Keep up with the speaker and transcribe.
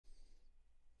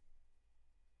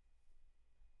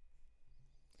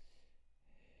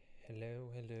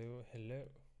hello, hello.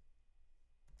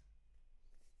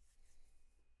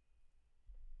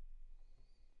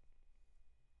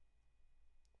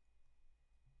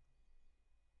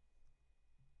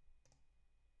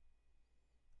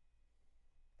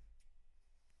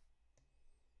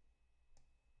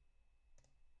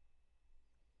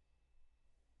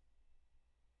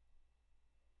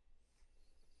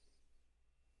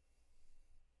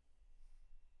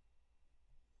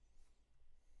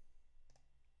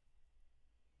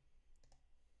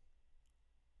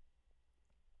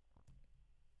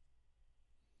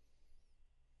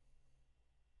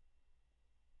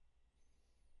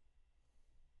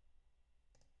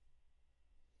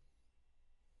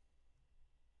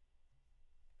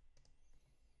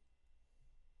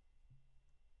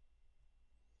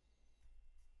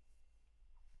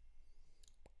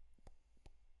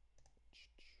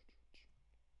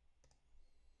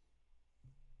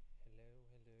 Hello,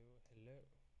 hello, hello.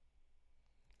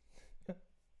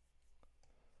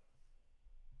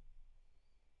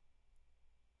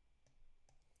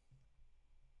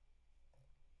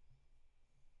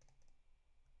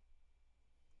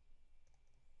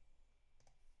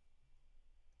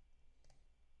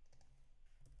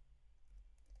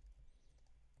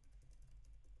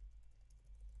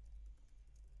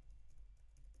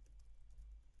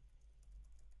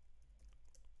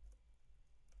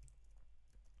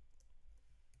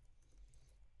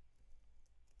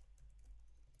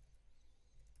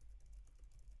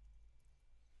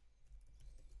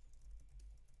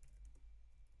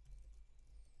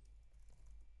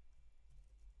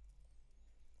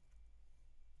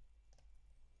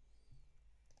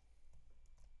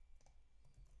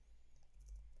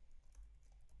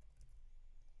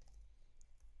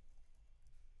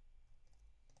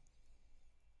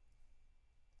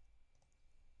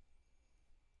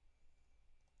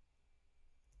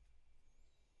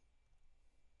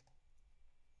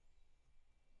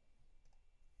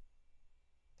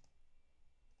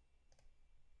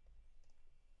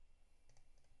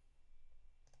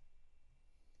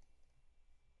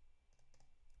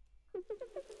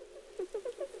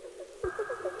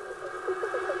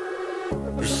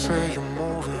 You say you're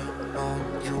moving on,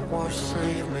 you want to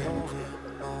save me.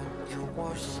 You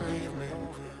want to save me.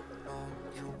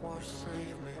 You want to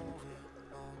save me.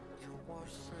 You want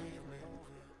to save me.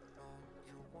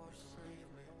 You want to save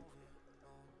me.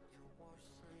 You want to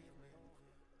save me.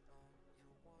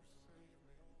 You want to save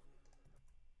me.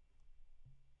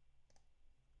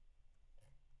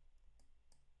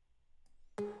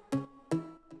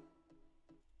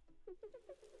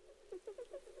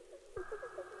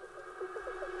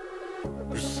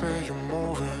 You say you're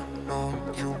moving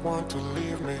on, you want to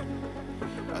leave me.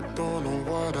 I don't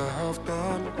know what I have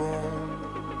done wrong.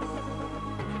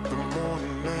 The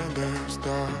moon and the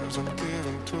stars I'm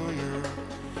giving to you,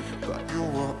 but you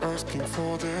were asking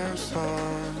for the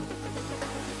sun.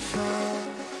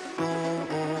 Shadow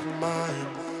of mine,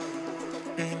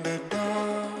 in the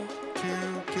dark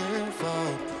you gave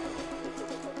up.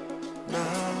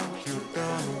 Now you're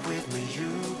done with me,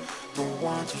 you don't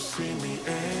want to see me,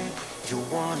 and you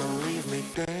wanna leave me.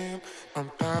 Damn, I'm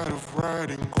tired of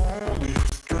riding on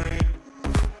this train,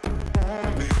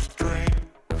 on this train,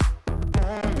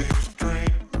 on this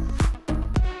train.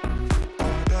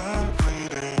 I'm done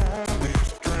bleeding on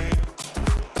this train,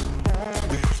 on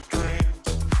this train.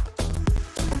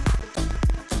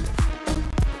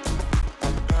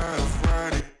 I'm tired of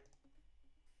riding.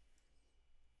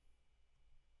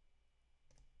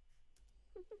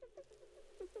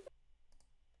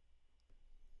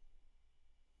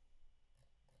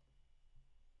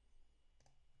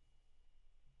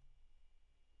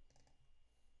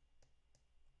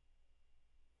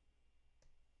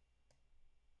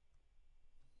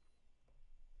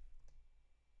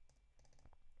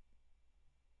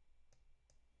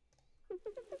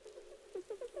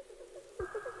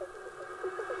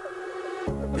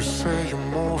 You say you're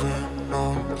moving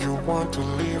on, you want to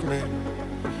leave me.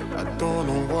 I don't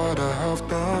know what I have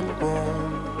done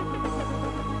wrong.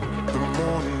 The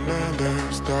moon and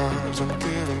the stars I'm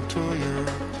giving to you,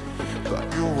 but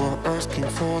you were asking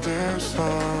for the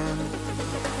sun.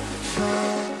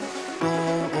 Shadow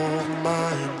of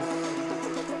mine,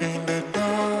 in the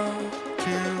dark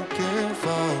you gave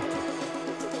up.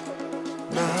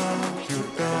 Now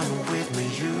you're done with me,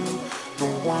 you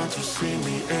don't want to see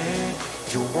me, and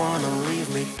you wanna leave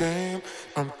me. Damn,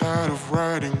 I'm tired of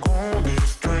riding on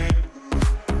this train,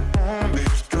 on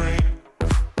this train,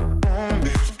 on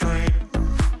this train.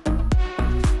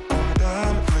 I'm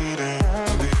done bleeding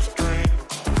on this train,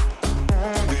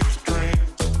 on this train.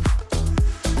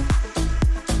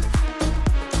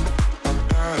 I'm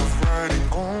tired of riding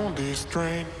on this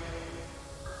train.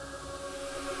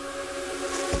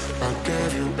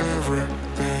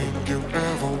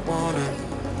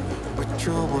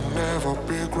 never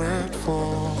be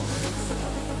grateful.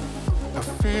 I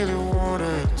feel you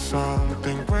wanted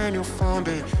something when you found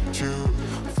it. You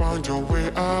found your way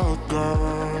out,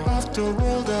 girl. After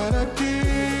all that I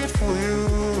did for you,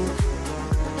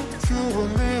 you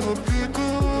will never be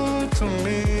good to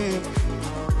me.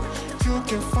 You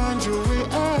can find your way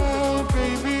out,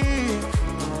 baby.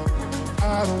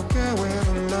 I don't care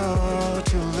whether or not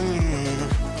you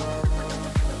leave.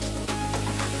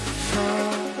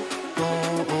 Shadow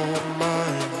of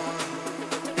mine,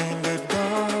 in the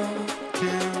dark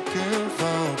you give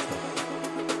up.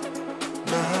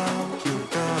 Now you're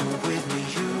done with me,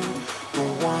 you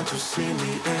don't want to see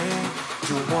me, and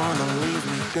you wanna leave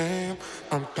me, damn.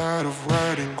 I'm tired of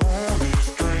riding on this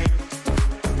train,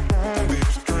 on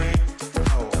this train,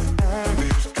 on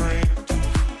this train.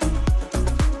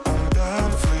 I'm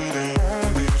done fleeting on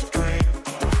this train,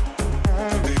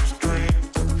 on this train.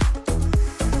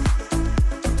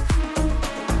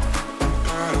 I'm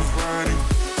tired of riding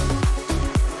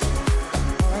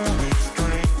on this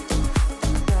train,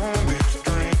 on this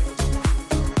train.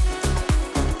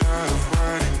 I'm tired of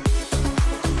riding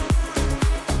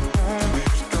on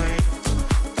this train,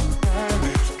 on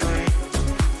this train.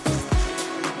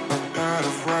 I'm tired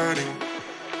of riding.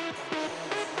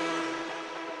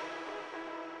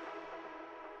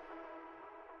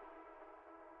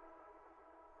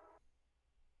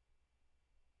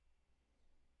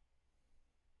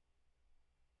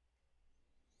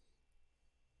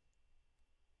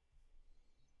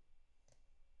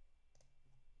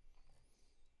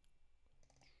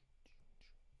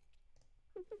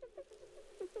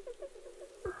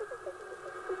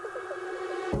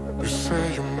 You say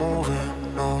you're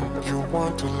moving on, you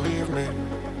want to leave me.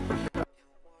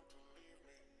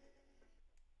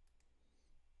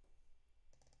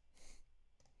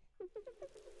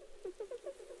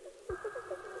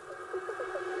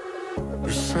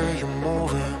 You say you're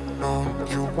moving on,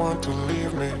 you want to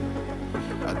leave me.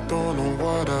 I don't know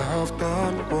what I have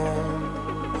done wrong.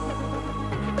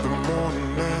 The moon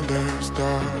and the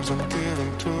stars I'm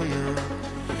giving to you,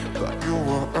 but you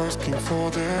were asking for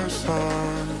the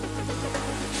sun.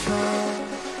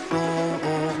 Shadow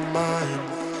of mine,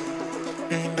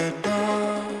 in the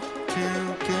dark you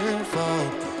give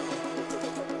up.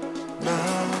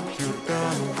 Now you're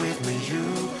done with me, you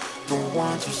don't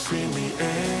want to see me,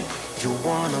 and you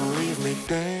wanna leave me,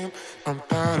 damn. I'm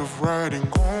tired of riding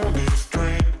on this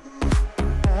train,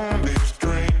 on this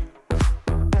train,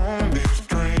 on this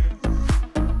train.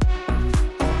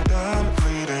 I'm done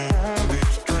bleeding on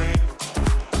this train,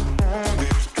 on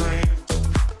this train.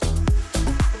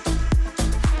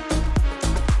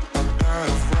 I'm tired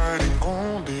of riding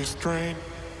on this train.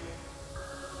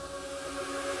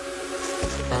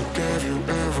 I gave you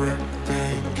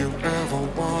everything you ever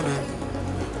wanted,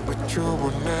 but you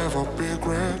will never be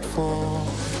grateful.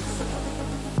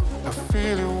 I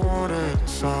feel you wanted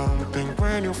something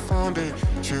when you found it.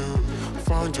 You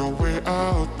found your way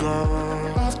out,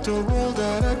 girl. After all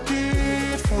that I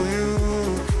did for you,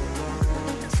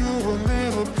 you will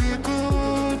never be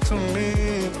good to me.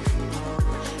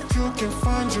 You can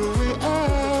find your way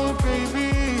out,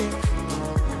 baby.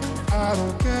 I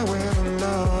don't care whether or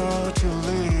not you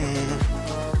leave.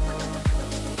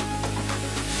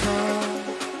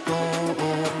 Shadow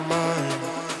of mine,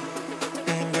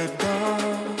 in the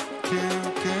dark you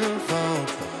give up.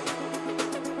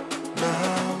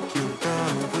 Now you're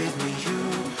done with me, you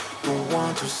don't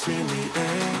want to see me,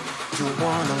 and you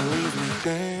wanna leave me,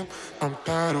 damn. I'm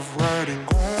tired of riding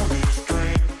on this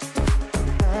train,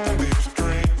 on this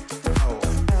train,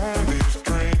 on this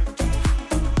train.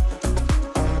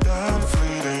 I'm done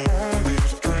fleeting on this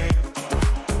train,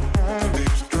 on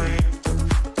this train.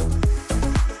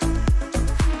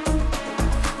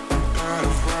 I'm tired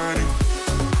of riding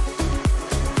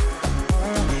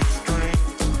on this train,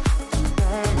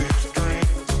 on this train.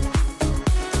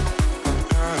 I'm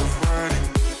tired of riding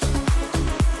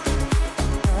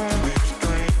on this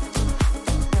train,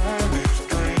 on this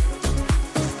train.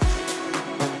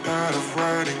 I'm tired of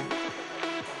riding.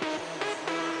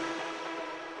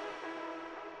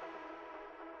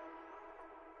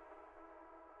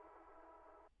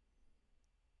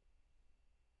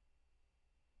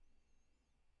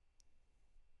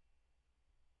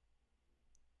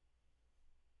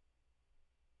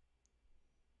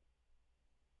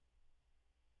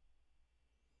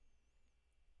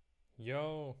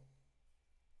 Yo,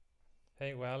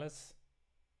 hey Wallace,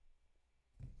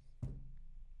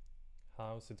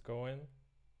 how's it going?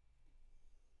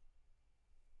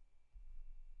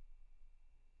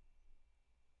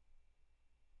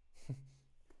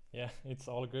 Yeah, it's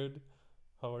all good.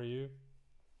 How are you?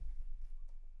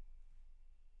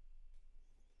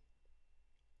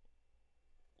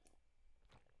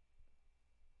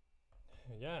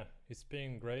 Yeah, it's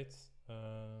been great.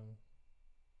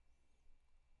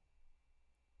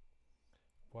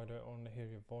 Why do I only hear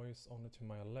your voice only to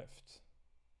my left?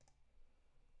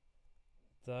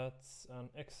 That's an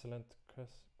excellent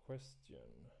question.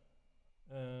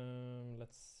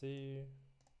 Let's see.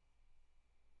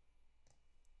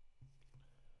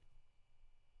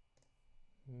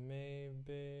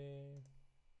 Maybe.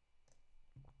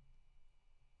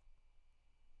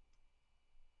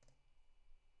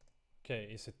 Okay,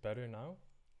 is it better now?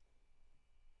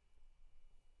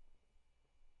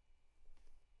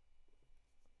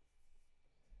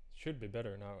 Should be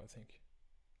better now, I think.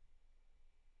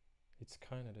 It's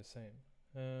kind of the same.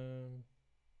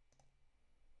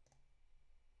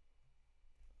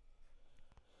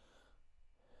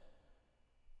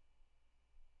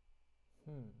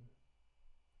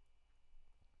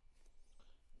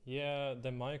 Yeah,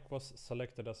 the mic was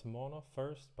selected as mono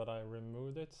first, but I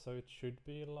removed it, so it should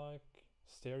be like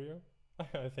stereo,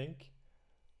 I think.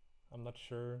 I'm not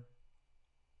sure.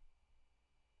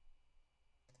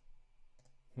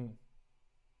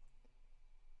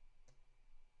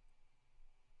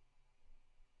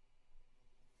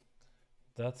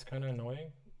 That's kind of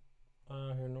annoying.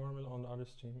 You're normal on the other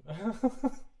stream.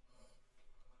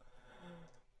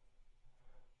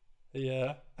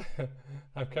 Yeah,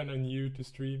 I'm kind of new to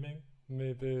streaming.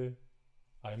 Maybe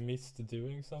I missed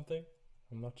doing something.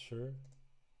 I'm not sure.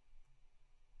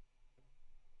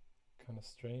 Kind of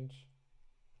strange.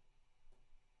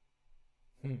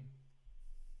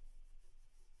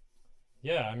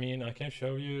 Yeah, I mean, I can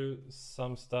show you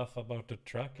some stuff about the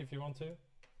track if you want to.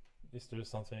 Is there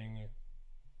something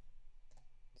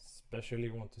special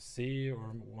you want to see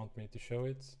or want me to show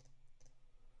it?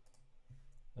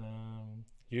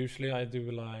 Usually I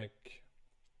do like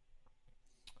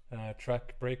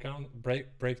track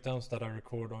breakdowns that I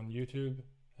record on YouTube,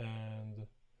 and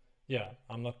yeah,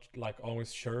 I'm not like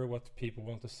always sure what people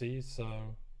want to see,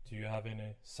 so do you have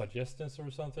any suggestions or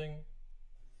something?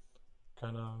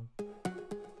 Kind of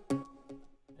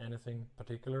anything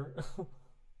particular?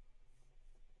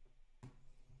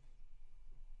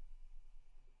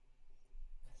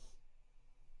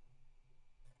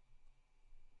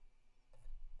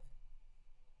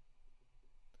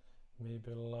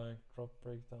 Maybe like drop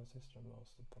breakdown system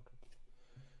master pocket.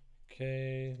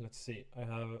 Okay, let's see.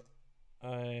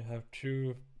 I have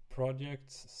two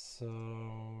projects, so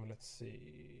let's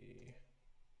see.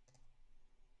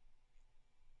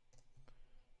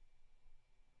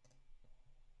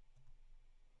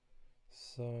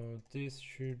 So this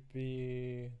should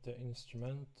be the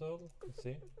instrumental. Let's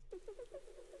see.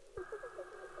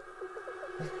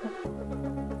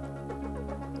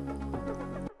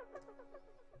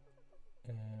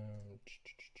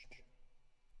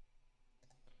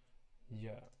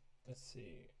 Yeah, let's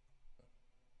see.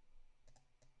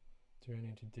 Do I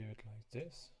need to do it like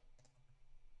this?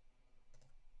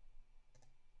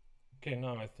 Okay,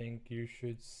 now I think you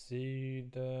should see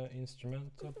the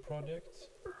instrumental project.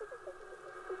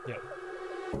 Yeah.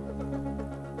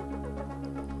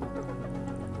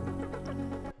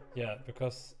 Yeah,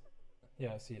 because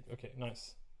yeah, I see it. Okay,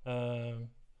 nice.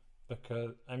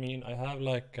 Because I mean, I have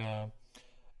like a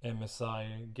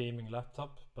MSI gaming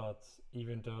laptop, but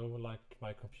even though like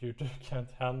my computer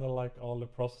can't handle like all the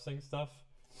processing stuff,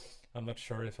 I'm not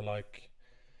sure if like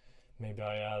maybe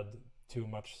I add too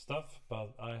much stuff,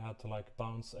 but I had to like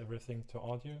bounce everything to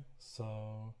audio.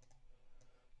 So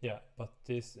yeah, but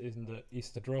this is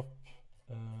the drop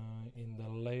in the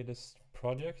latest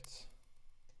project.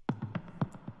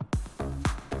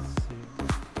 Let's see.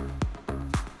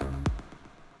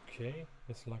 Okay,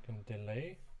 it's like a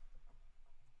delay.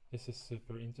 This is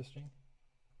super interesting.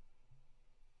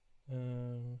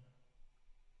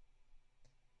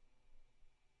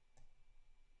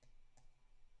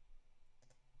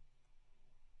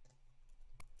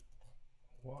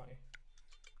 Why?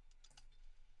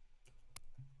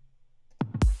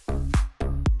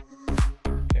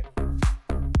 Okay,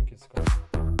 I think it's gone.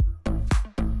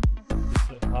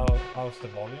 How's the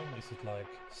volume? Is it like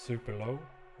super low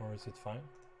or is it fine?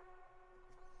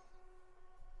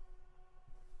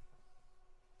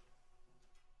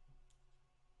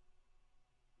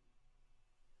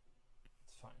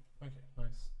 It's fine. Okay,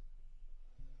 nice.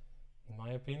 In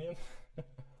my opinion.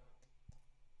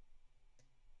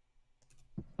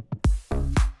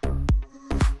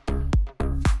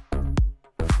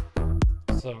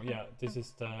 So yeah, this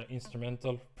is the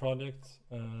instrumental project.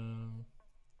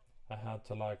 I had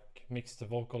to like mix the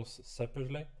vocals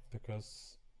separately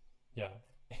because yeah,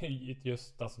 it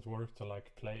just doesn't work to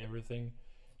like play everything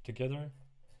together.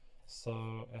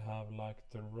 So I have like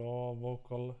the raw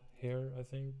vocal here, I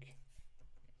think.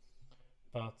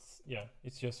 but yeah,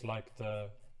 it's just like the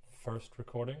first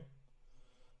recording.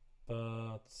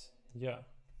 But yeah,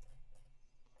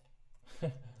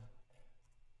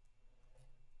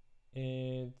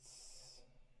 it's,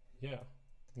 yeah,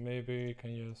 maybe you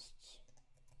can just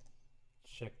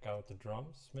check out the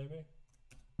drums, maybe.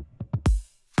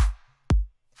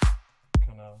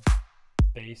 Kind of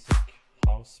basic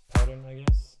house pattern, I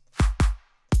guess.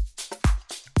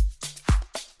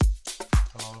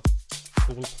 A lot of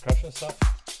cool percussion stuff,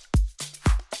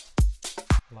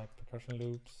 like percussion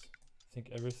loops. I think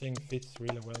everything fits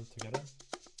really well together.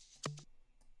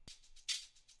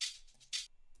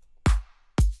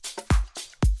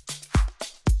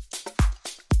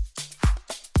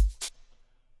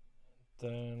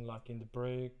 Then, like in the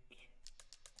break,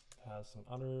 it has some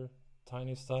other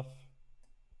tiny stuff,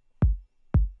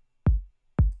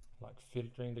 like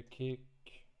filtering the kick,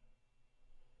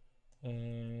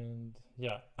 and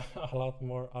yeah, a lot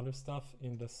more other stuff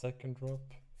in the second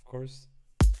drop, of course.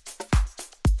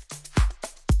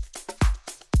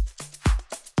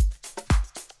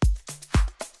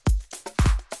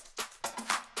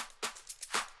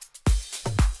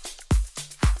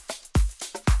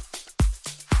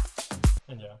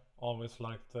 And yeah, always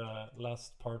like the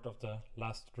last part of the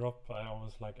last drop, I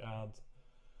always like add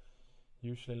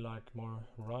usually like more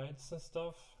rides and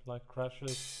stuff, like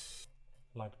crashes,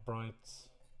 like bright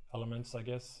elements, I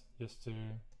guess, just to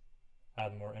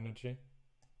add more energy,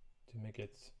 to make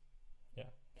it,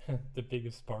 yeah, the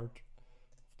biggest part of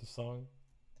the song.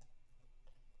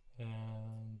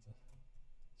 And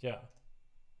yeah,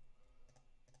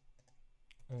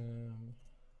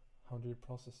 how do you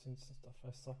process synths and stuff?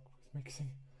 I suck with mixing.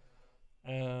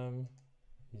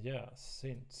 Yeah,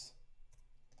 synths.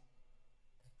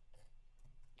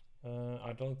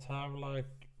 I don't have like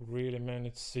really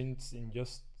many synths in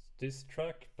just this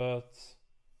track, but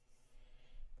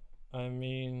I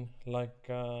mean, like,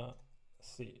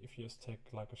 see, if you just take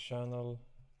like a channel,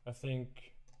 I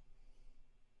think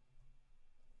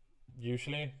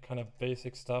usually kind of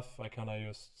basic stuff, I kind of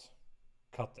just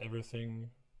cut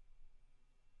everything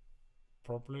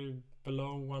probably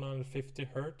below 150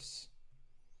 hertz.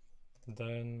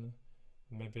 Then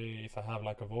maybe if I have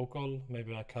like a vocal,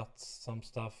 maybe I cut some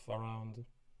stuff around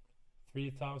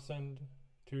 3000,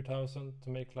 2000 to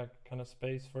make like kind of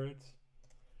space for it.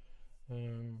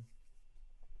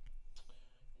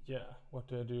 Yeah, what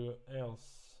do I do else?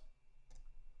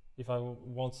 If I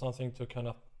want something to kind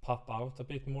of pop out a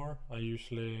bit more, I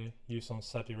usually use some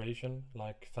saturation,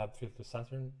 like FabFilter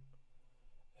Saturn.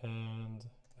 And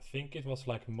I think it was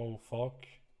like Mo Falk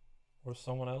or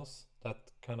someone else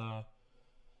that kind of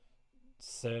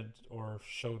said or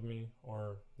showed me,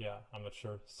 or yeah, I'm not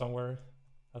sure, somewhere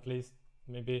at least,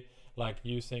 maybe like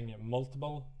using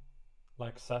multiple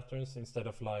like Saturns instead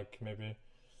of like maybe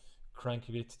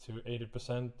cranking it to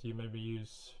 80%, you maybe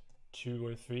use 2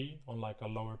 or 3 on like a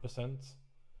lower percent.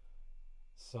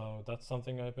 So that's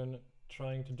something I've been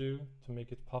trying to do to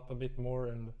make it pop a bit more,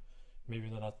 and maybe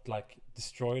not like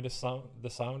destroy the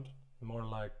sound, more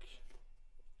like,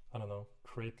 I don't know,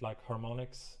 create like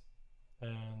harmonics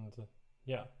and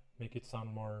yeah, make it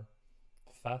sound more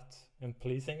fat and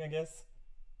pleasing, I guess.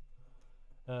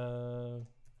 And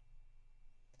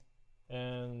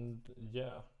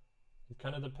yeah, it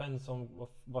kind of depends on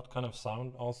what kind of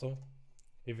sound also.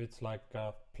 If it's like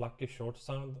a plucky short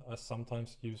sound, I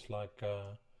sometimes use like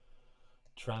a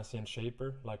transient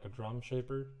shaper, like a drum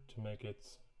shaper, to make it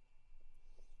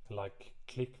like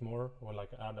click more or like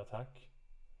add attack.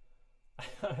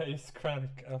 I just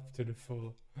crank up to the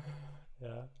full.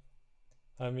 Yeah.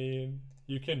 I mean,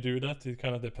 you can do that. It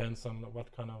kind of depends on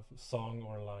what kind of song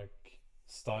or like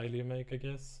style you make, I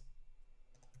guess.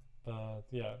 But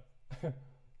yeah,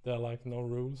 there are like no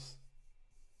rules.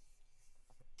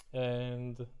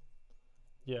 And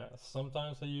yeah,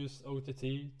 sometimes I use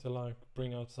OTT to like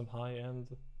bring out some high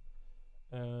end.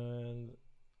 And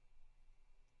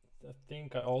I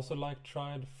think I also like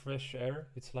tried Fresh Air.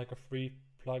 It's like a free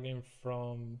plugin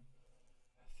from,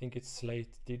 I think it's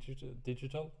Slate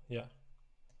Digital. Yeah.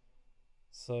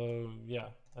 So yeah,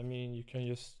 I mean, you can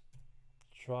just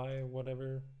try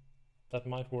whatever that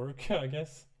might work, I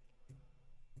guess.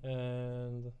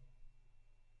 And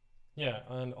yeah,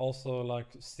 and also like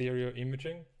stereo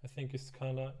imaging, I think is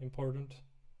kind of important.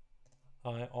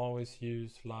 I always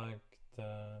use like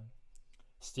the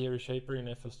stereo shaper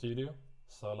in FL Studio,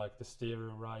 so like the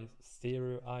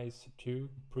stereo-ize 2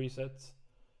 presets,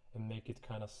 and make it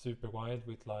kind of super wide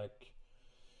with like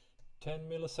 10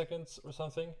 milliseconds or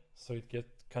something, so it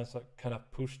gets kind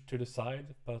of pushed to the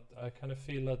side, but I kind of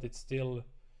feel that it's still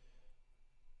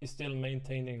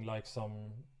maintaining like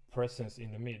some presence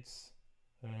in the mids.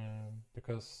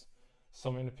 because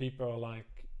so many people are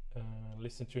like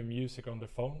listen to music on their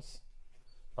phones,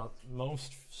 but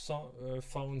most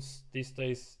phones these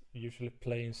days usually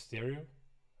play in stereo,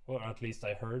 or at least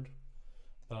I heard.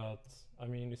 But I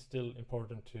mean, it's still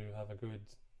important to have a good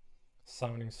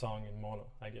sounding song in mono,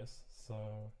 I guess.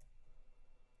 So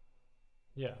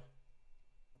yeah.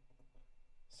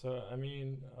 So I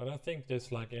mean, I don't think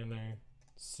there's like any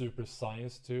super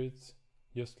science to it.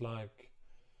 Just like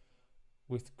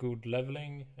with good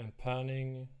leveling and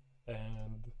panning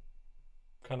and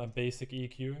kind of basic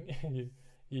EQing,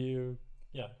 you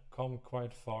yeah come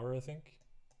quite far, I think.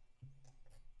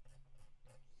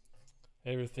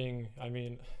 Everything, I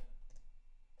mean,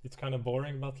 it's kind of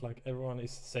boring, but like everyone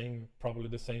is saying probably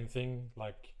the same thing,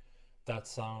 like that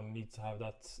sound needs to have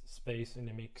that space in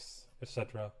the mix,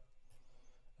 etc.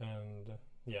 And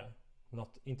yeah,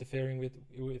 not interfering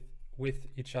with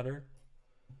each other.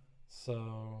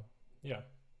 So yeah,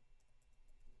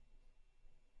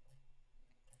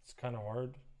 it's kind of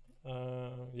hard.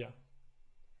 Yeah,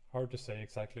 hard to say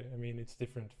exactly. I mean, it's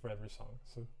different for every song.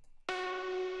 So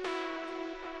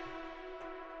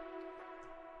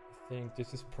I think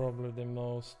this is probably the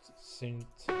most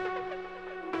synth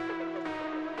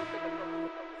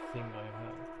thing I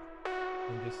have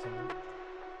in this song.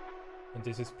 And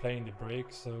this is playing the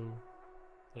break, so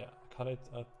yeah, I cut it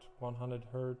at 100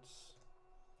 hertz,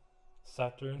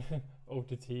 Saturn,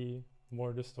 OTT,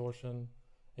 more distortion.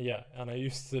 Yeah, and I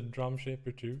used the drum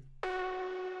shaper too.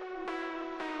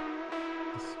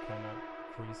 This kind of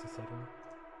crazy setting.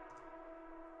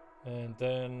 And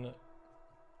then,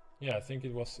 yeah, I think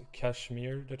it was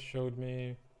Kashmir that showed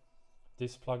me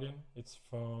this plugin. It's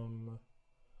from,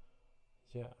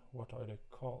 yeah, what are they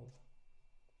called?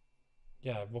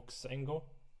 Yeah, Voxengo.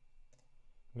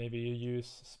 Maybe you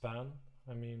use Span.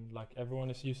 I mean, like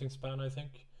everyone is using Span, I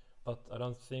think, but I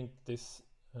don't think this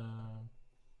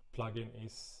plugin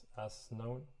is as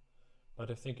known. But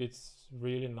I think it's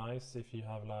really nice if you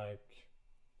have like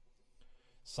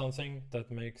something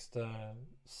that makes the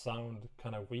sound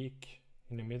kind of weak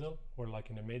in the middle or like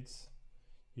in the mids.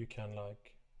 You can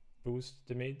like boost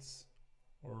the mids,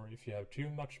 or if you have too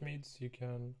much mids, you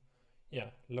can, yeah,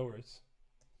 lower it.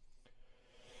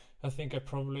 I think I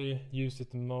probably use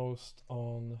it most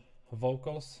on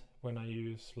vocals when I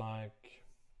use like,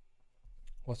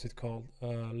 what's it called,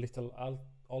 little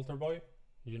alter boy,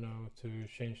 you know, to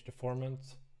change the format.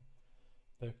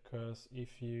 Because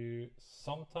if you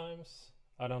sometimes,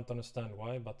 I don't understand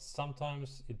why, but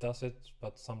sometimes it does it,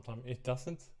 but sometimes it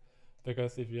doesn't.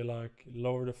 Because if you like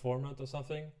lower the format or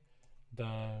something,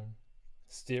 the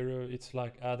stereo, it's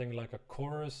like adding like a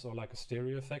chorus or like a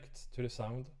stereo effect to the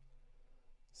sound.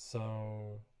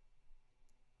 So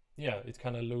yeah, it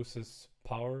kind of loses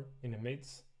power in the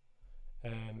mids.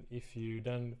 And if you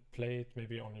then play it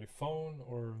maybe on your phone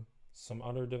or some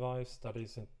other device that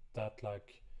isn't that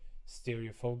like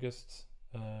stereo focused,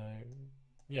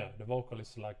 yeah, the vocal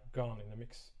is like gone in the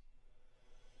mix.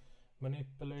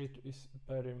 Manipulate is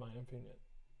better in my opinion.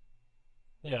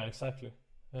 Yeah, exactly.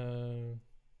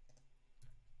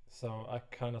 So I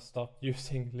kind of stopped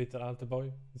using Little Alter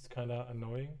Boy. It's kind of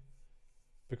annoying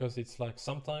because it's like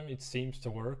sometimes it seems to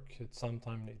work,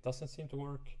 sometimes it doesn't seem to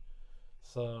work.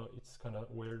 So it's kind of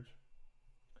weird.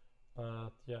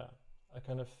 But yeah, I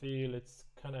kind of feel it's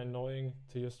kind of annoying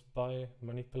to just buy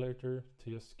manipulator to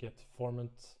just get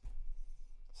format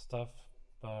stuff.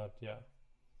 But yeah,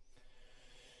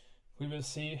 we will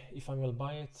see if I will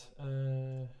buy it.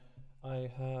 I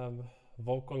have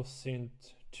Vocal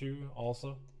Synth 2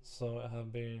 also, so I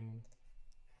have been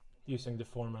using the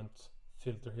format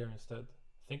filter here instead.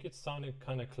 I think it sounded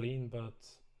kind of clean, but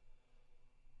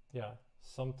yeah,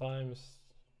 sometimes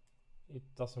it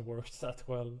doesn't work that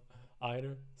well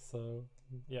either. So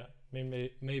yeah,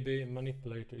 maybe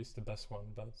manipulator is the best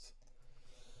one, but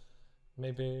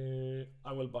maybe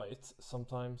I will buy it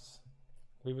sometimes.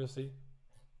 We will see.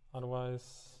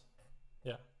 Otherwise,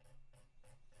 yeah.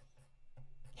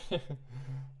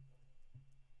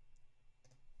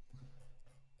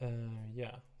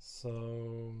 Yeah,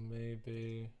 so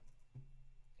maybe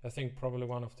I think probably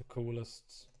one of the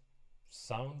coolest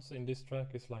sounds in this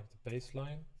track is like the bass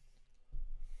line.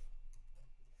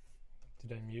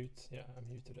 Did I mute? Yeah, I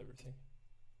muted everything.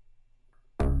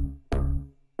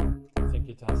 I think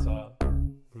it has a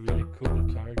really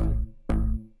cool character.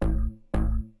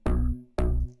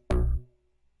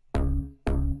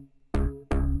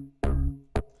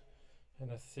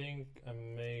 And I think I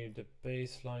made the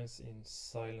bass lines in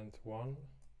Silent 1.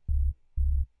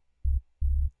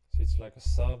 So it's like a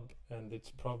sub, and it's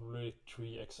probably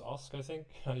 3x Osk, I think.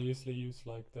 I usually use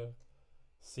like the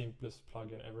simplest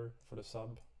plugin ever for the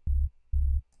sub.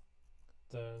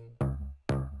 then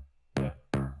yeah.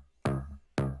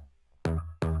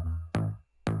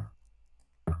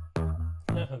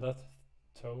 That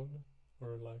tone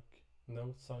or like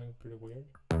note sounding pretty weird.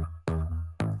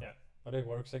 Yeah, but it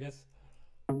works, I guess.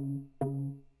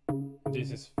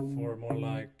 This is for more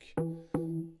like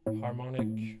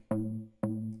harmonic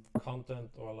content,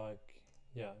 or like,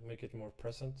 yeah, make it more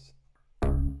present.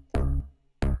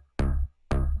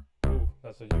 Ooh,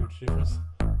 that's a huge difference.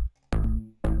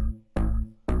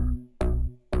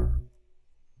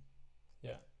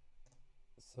 Yeah,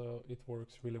 so it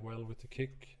works really well with the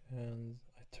kick, and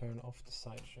I turn off the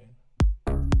sidechain.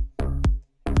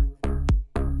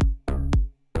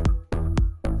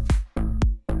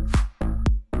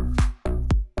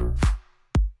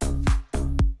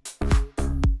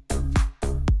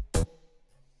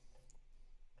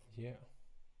 Yeah.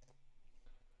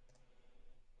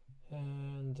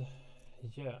 And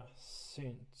yeah,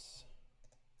 synths.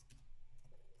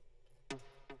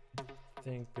 I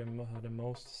think we had the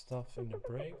most stuff in the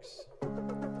breaks.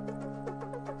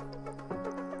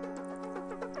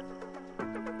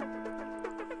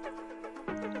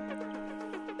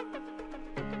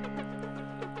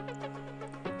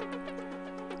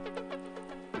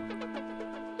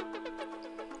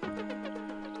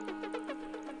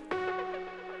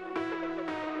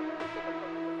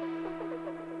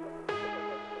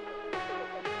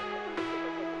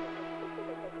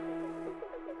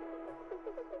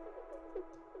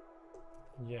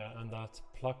 Yeah, and that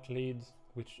pluck lead,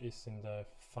 which is in the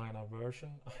final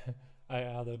version, I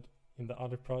added in the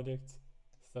other project,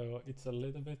 so it's a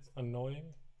little bit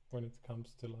annoying when it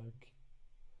comes to like,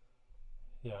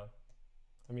 yeah,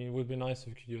 I mean, it would be nice if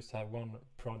we could just have one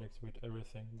project with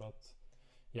everything, but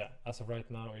yeah, as of right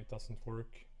now it doesn't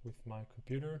work with my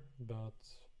computer, but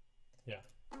yeah.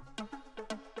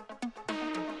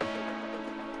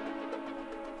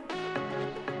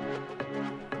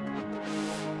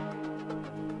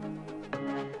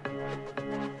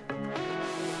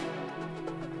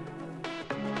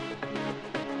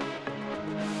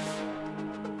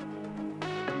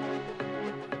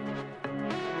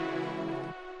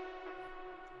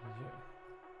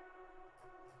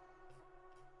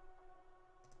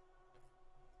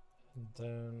 And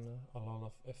then a lot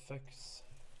of effects,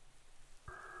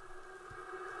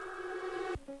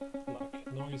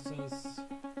 like noises,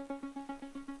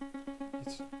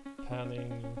 it's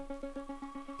panning,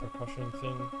 percussion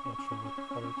thing, not sure what to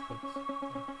call it, but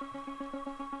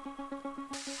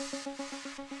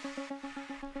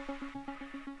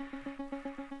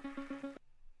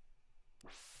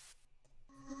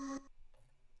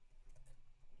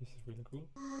this is really cool.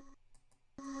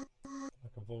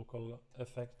 Like a vocal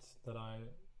effect that I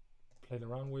played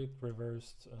around with,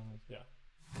 reversed, and yeah.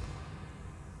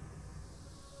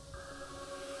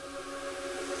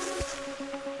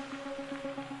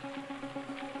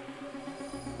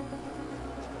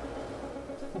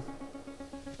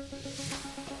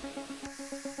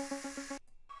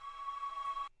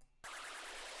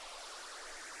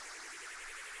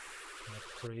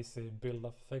 Crazy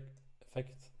build-up effect.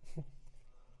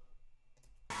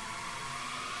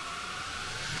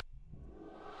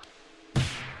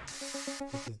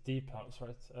 This is deep house,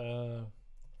 right?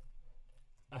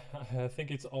 I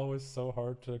think it's always so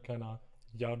hard to kind of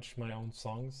judge my own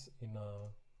songs in a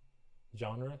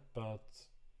genre, but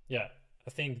yeah,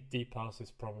 I think deep house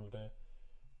is probably the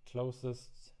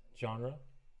closest genre.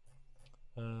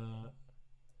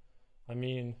 I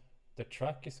mean, the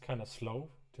track is kind of slow,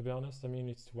 to be honest. I mean,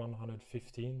 it's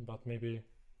 115, but maybe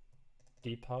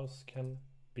deep house can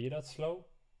be that slow.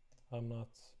 I'm not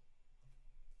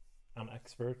an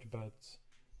expert, but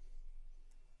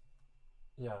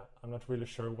yeah, I'm not really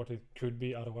sure what it could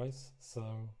be otherwise.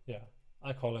 So yeah,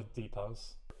 I call it deep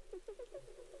house.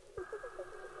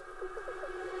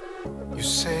 You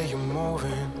say you're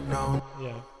moving now.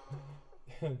 Yeah,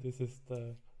 this is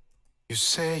the You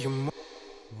say you're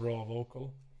raw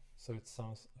vocal, so it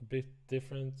sounds a bit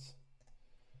different.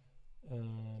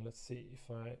 Let's see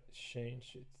if I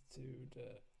change it to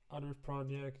the other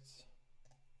project.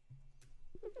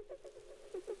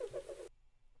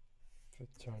 If I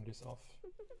turn this off.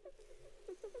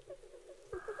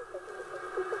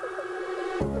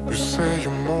 You say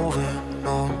you're moving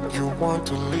on, you want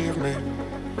to leave me.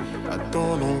 I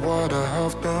don't know what I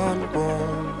have done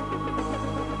wrong.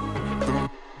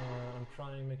 I'm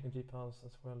trying making deep house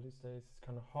as well these days. It's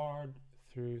kind of hard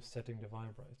through setting the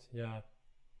vibrate. Yeah,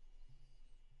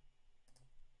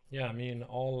 I mean,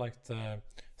 all like the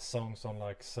songs on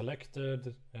like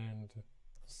Selected and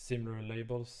similar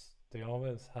labels, they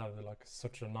always have like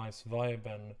such a nice vibe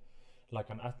and like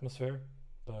an atmosphere,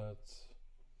 but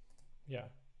yeah,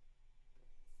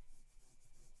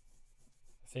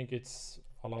 think it's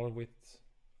a lot with.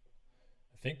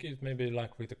 I think it maybe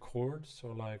like with the chords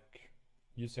or like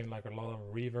using like a lot of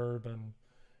reverb and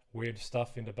weird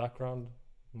stuff in the background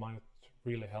might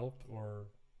really help. Or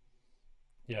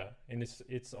yeah, and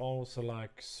it's also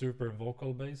like super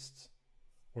vocal based,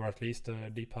 or at least the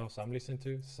deep house I'm listening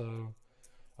to. So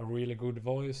a really good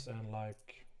voice and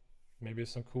like maybe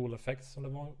some cool effects on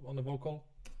the vocal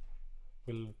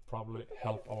will probably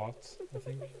help a lot, I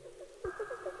think.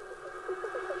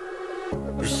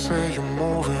 You say you're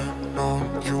moving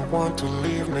on, you want to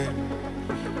leave me.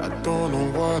 I don't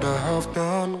know what I have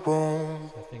done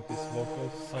wrong. So I think this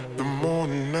vocal sounded The really good.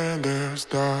 moon and the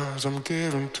stars I'm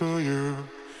giving to you,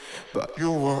 but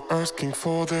you were asking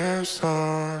for the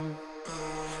sun.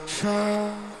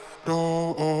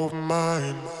 Shadow of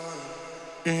mine,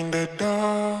 in the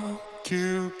dark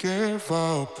you gave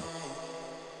up.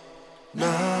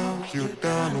 Now you're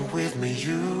done with me,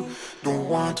 you don't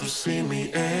want to see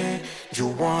me, and you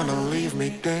wanna leave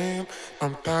me, damn.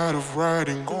 I'm tired of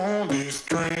riding on this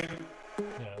train.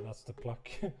 Yeah, that's the pluck.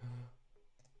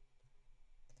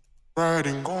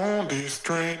 Riding on this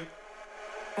train,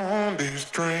 on this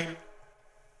train,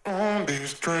 on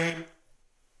this train.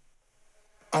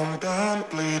 I'm done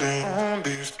bleeding on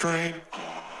this train,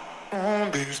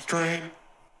 on this train.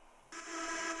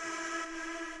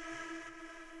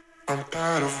 I'm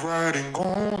tired of riding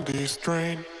on this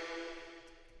train.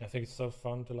 I think it's so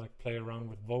fun to like play around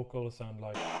with vocals and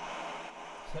like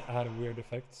add weird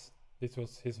effects. This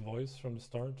was his voice from the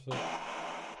start, so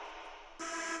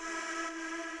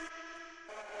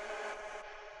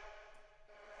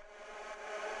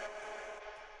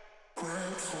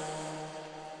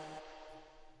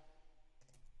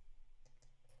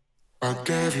I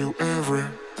gave you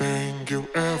everything you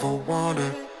ever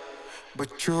wanted,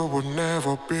 but you would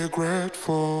never be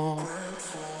grateful.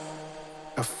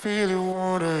 I feel you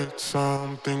wanted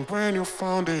something when you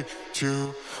found it.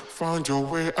 You found your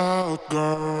way out,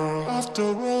 girl. After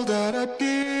all that I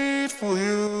did for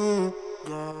you,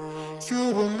 girl,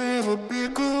 you will never be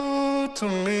good to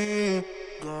me,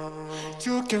 girl.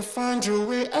 You can find your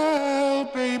way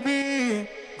out, baby,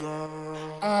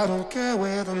 girl. I don't care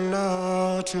whether or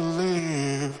not you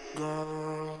leave,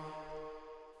 girl.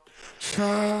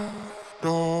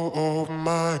 Shadow of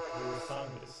mine. who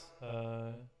sang this?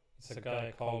 It's a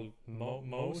guy called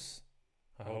Mose.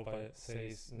 I hope I say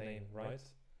his name right.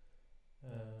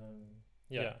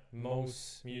 Yeah,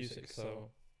 Mose Music. So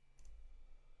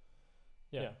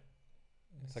yeah,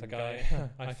 it's a guy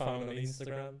I found on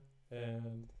Instagram,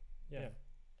 and yeah,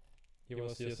 he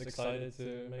was just excited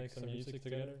to make some music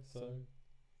together. So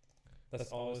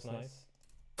that's always nice.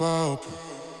 Up.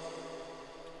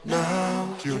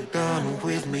 Now you're done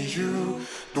with me, you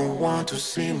don't want to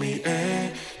see me,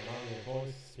 and Now your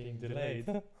voice is being delayed.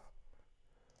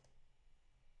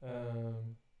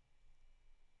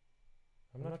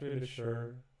 I'm not really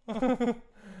sure. I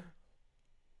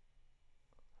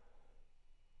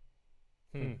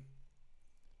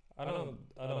don't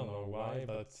know why,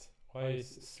 but why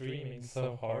is streaming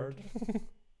so hard?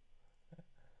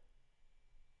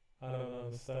 I don't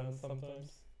understand sometimes.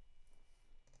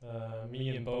 Me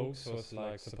and Bogues was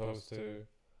like supposed to.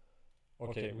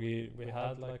 Okay, we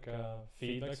had like a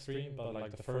feedback stream, but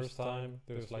like the first time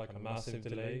there was like a massive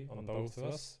delay on both of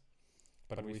us.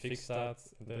 But we fixed that,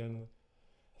 and then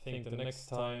I think the next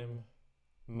time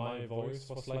my voice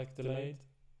was like delayed,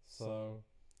 so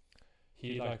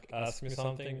he like asked me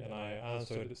something and I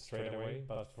answered it straight away,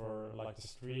 but for like the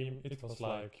stream it was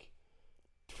like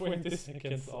 20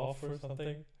 seconds off or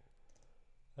something.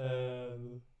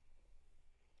 And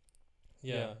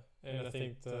yeah, and I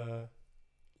think the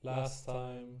last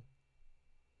time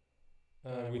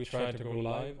we tried to go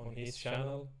live on his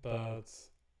channel, but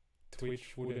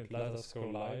Twitch wouldn't let us go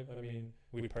live. I mean,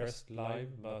 we pressed live,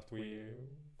 but we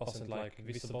wasn't like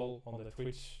visible on the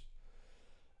Twitch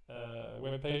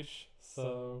webpage.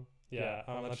 So yeah,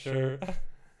 I'm not sure.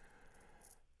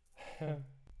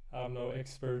 I'm no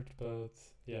expert, but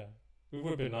yeah, it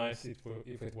would be nice if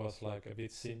it was like a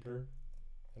bit simpler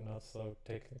and not so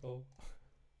technical.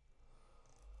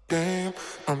 damn,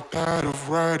 I'm tired of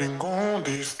riding on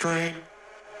this train,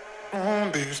 on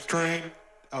this train,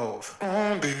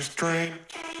 on this train.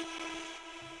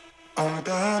 I'm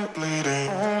done bleeding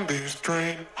on this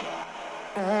train,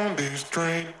 on this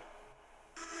train.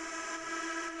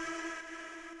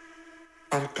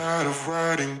 I'm tired of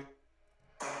riding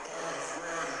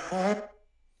on.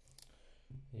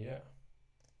 Yeah.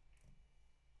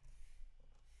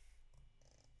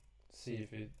 See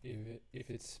if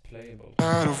it's playable.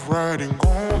 Tired of riding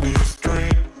on this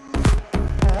train,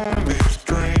 on this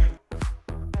train,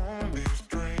 on this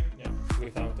train. Yeah,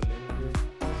 without the lyric.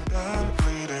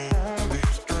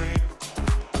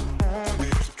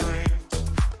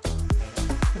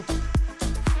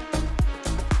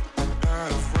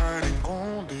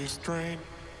 strain.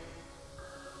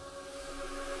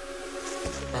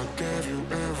 I gave you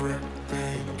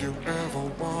everything you ever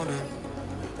wanted,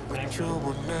 but you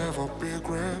will never be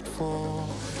grateful.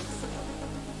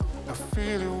 I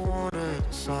feel you wanted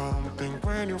something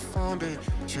when you found it.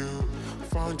 You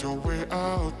found your way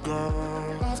out,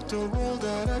 girl. After all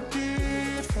that I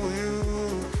did for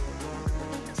you,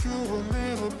 you will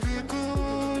never be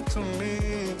good to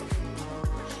me.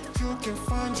 You can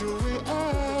find your way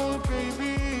out,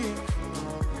 baby.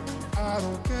 I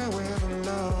don't care whether or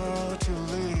not you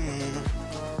leave.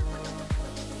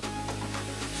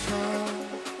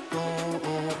 Shadow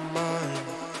of mine,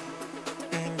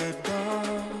 in the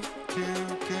dark you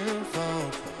give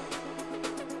up.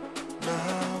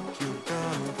 Now you're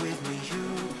done with me, you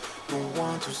don't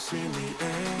want to see me,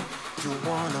 and you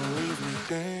wanna leave me,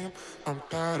 damn. I'm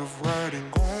tired of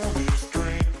riding on this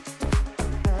train,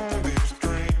 on this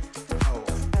train,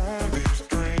 on this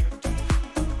train.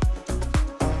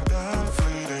 I'm done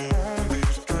fleeting on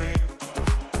this train,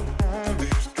 on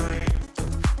this train.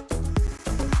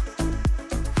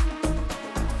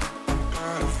 I'm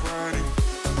tired of riding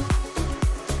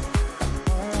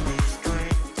on this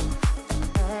train,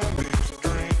 on this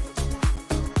train.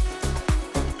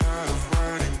 I'm tired of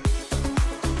riding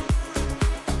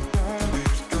on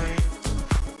this train,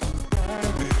 on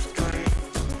this train.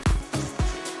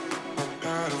 I'm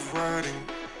tired of riding.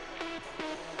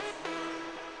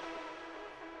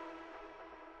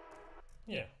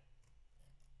 Yeah.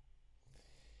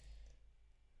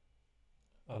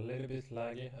 A little bit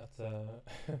laggy at the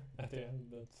at the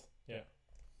end, but yeah.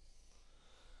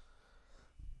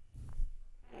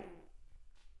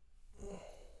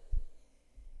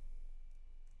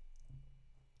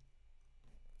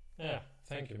 Yeah,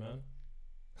 thank you, man.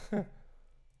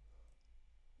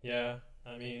 Yeah,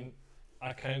 I mean,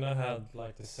 I kind of had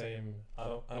like the same. I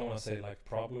don't want to say like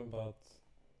problem, but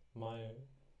my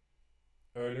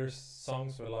earlier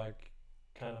songs were like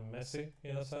kind of messy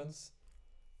in a sense.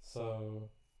 So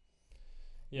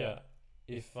yeah,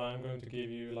 if I'm going to give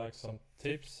you like some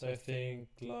tips, I think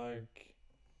like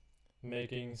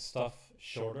making stuff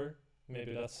shorter.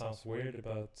 Maybe that sounds weird,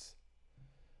 but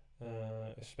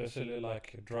especially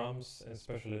like drums and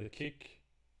especially the kick.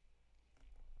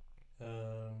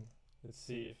 Let's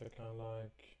see if I can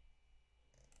like.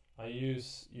 I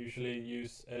usually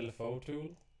use LFO tool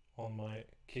on my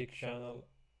kick channel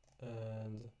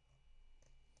and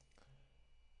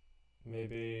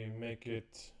maybe make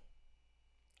it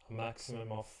a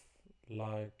maximum of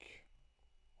like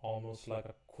almost like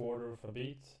a quarter of a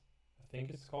beat. I think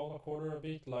it's called a quarter of a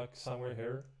beat, like somewhere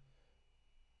here.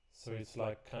 So it's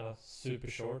like kind of super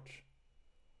short.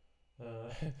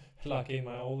 Like in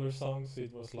my older songs,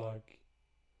 it was like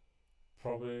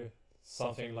probably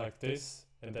something like this,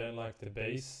 and then like the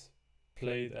bass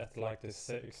played at like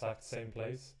the exact same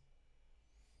place,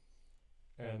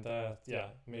 and that yeah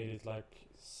made it like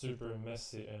super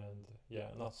messy and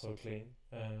yeah not so clean.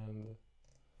 And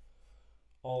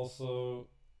also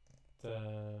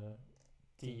the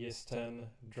DS10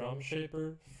 drum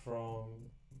shaper from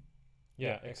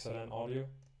yeah Excellent Audio.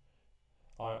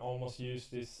 I almost use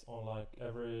this on like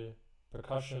every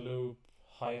percussion loop,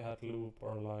 hi-hat loop,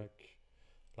 or like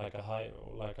a high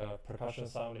like a percussion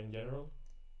sound in general,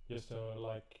 just to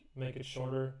like make it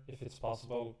shorter if it's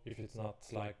possible, if it's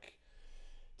not like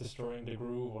destroying the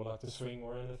groove or like the swing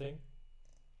or anything.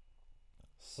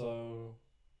 So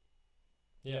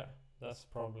yeah, that's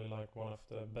probably like one of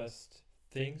the best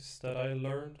things that I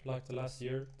learned like the last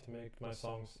year to make my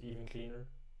songs even cleaner.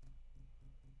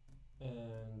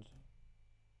 And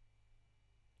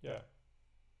yeah,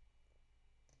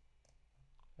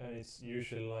 and it's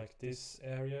usually like this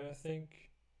area, I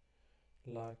think,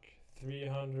 like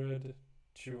 300,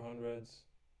 200,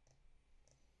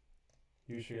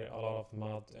 usually a lot of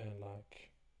mud and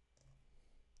like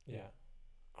yeah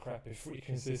crappy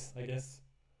frequencies, I guess.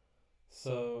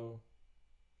 So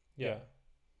yeah,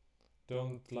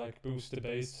 don't like boost the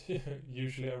bass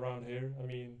usually around here. I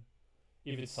mean,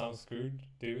 if it sounds good,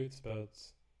 do it, but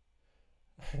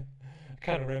I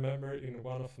kind of remember in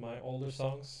one of my older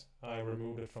songs I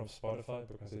removed it from Spotify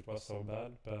because it was so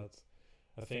bad, but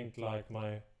I think like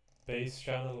my bass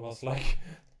channel was like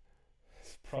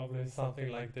it's probably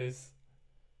something like this,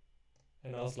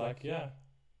 and I was like, yeah,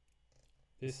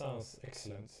 this sounds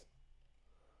excellent.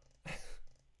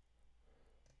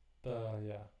 But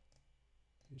yeah,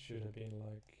 it should have been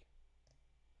like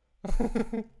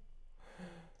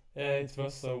yeah, it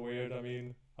was so weird. I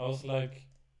mean, I was like,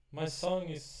 my song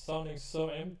is sounding so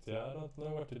empty. I don't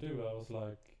know what to do. I was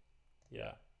like,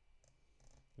 yeah,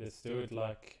 let's do it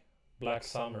like Black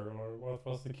Summer, or what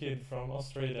was the kid from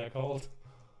Australia called?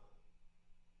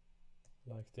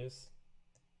 like this.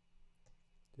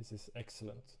 This is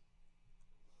excellent.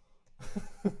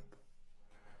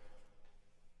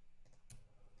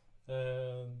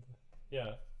 And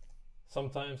yeah,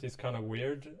 sometimes it's kind of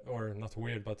weird, or not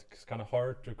weird, but it's kind of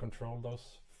hard to control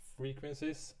those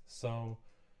frequencies. So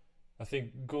I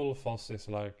think Gullfoss is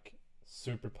like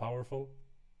super powerful.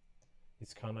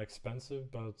 It's kind of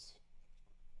expensive, but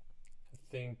I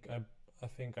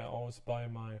think I always buy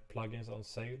my plugins on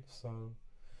sale. So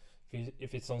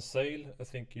if it's on sale, I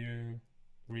think you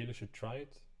really should try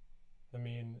it. I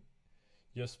mean,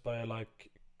 just by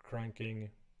like cranking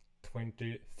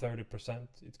 20-30%,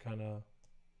 it's kind of,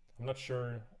 I'm not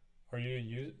sure. Do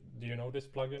you know this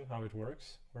plugin, how it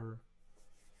works, or?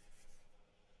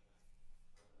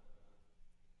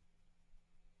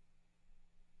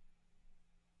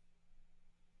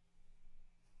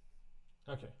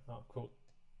 Okay, oh cool.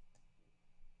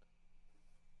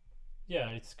 Yeah,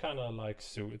 it's kind of like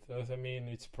Soothe. I mean,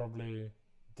 it's probably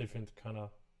different kind of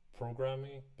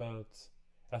programming, but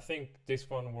I think this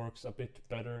one works a bit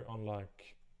better on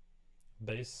like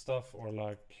bass stuff, or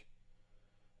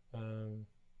um,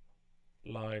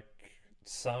 like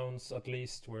sounds at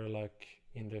least were like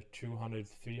in the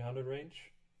 200-300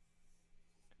 range.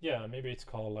 Yeah, maybe it's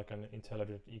called like an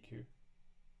intelligent EQ.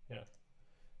 Yeah,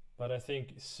 but I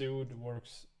think Soothe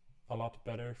works a lot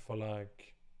better for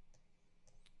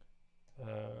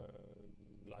uh,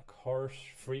 like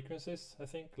harsh frequencies. I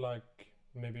think like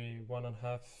maybe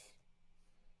 1.5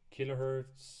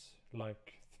 kilohertz,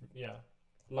 yeah,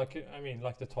 like I mean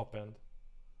like the top end,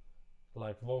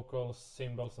 like vocals,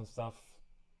 cymbals, and stuff.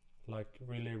 Like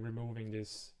really removing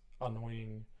this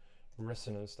annoying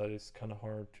resonance that is kind of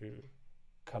hard to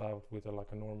cut out with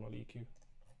like a normal EQ.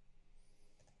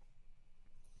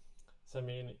 So I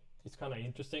mean, it's kind of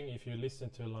interesting if you listen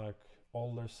to like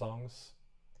older songs,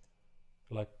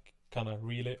 like kind of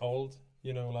really old,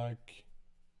 like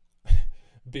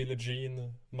Billie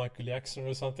Jean, Michael Jackson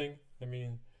or something. I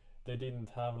mean, they didn't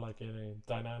have like any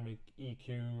dynamic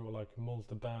EQ or like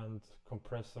multi-band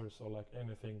compressors or like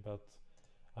anything, but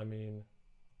I mean,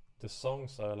 the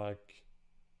songs are like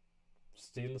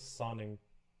still sounding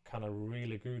kind of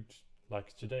really good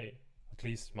like today, at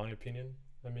least my opinion.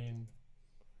 I mean,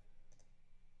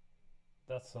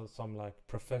 that's some like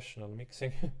professional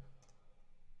mixing.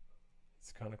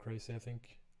 It's kind of crazy, I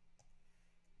think.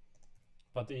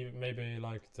 But maybe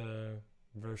like the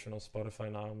version of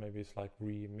Spotify now, maybe it's like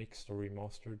remixed or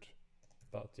remastered.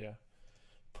 But yeah,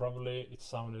 probably it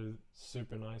sounded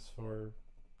super nice for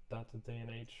that day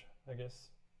and age, I guess.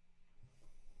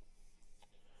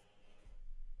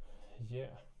 Yeah.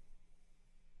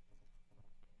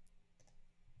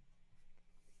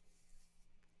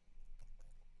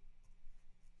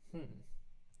 Hmm.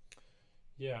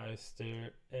 Yeah, is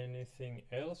there anything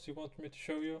else you want me to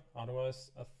show you?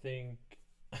 Otherwise, I think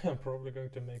I'm probably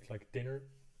going to make like dinner.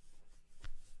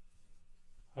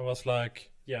 I was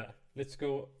like, yeah, let's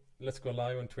go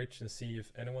live on Twitch and see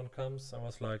if anyone comes. I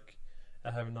was like,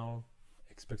 I have no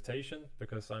expectation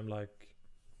because I'm like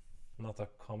not a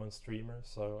common streamer,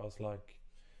 so I was like,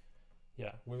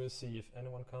 yeah, we will see if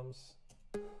anyone comes.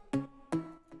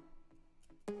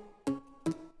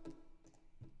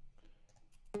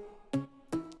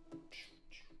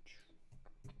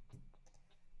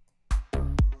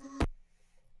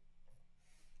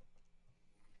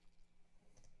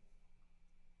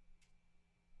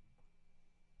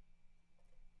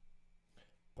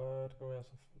 But going as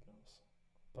food knows.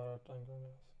 But I'm going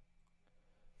as.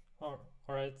 All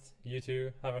right, you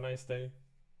too. Have a nice day.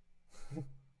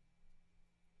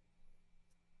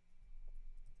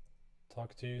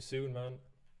 Talk to you soon, man.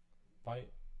 Bye.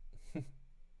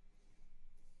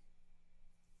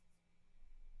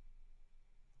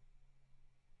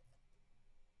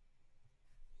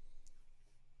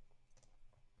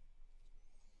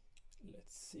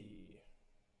 Let's see.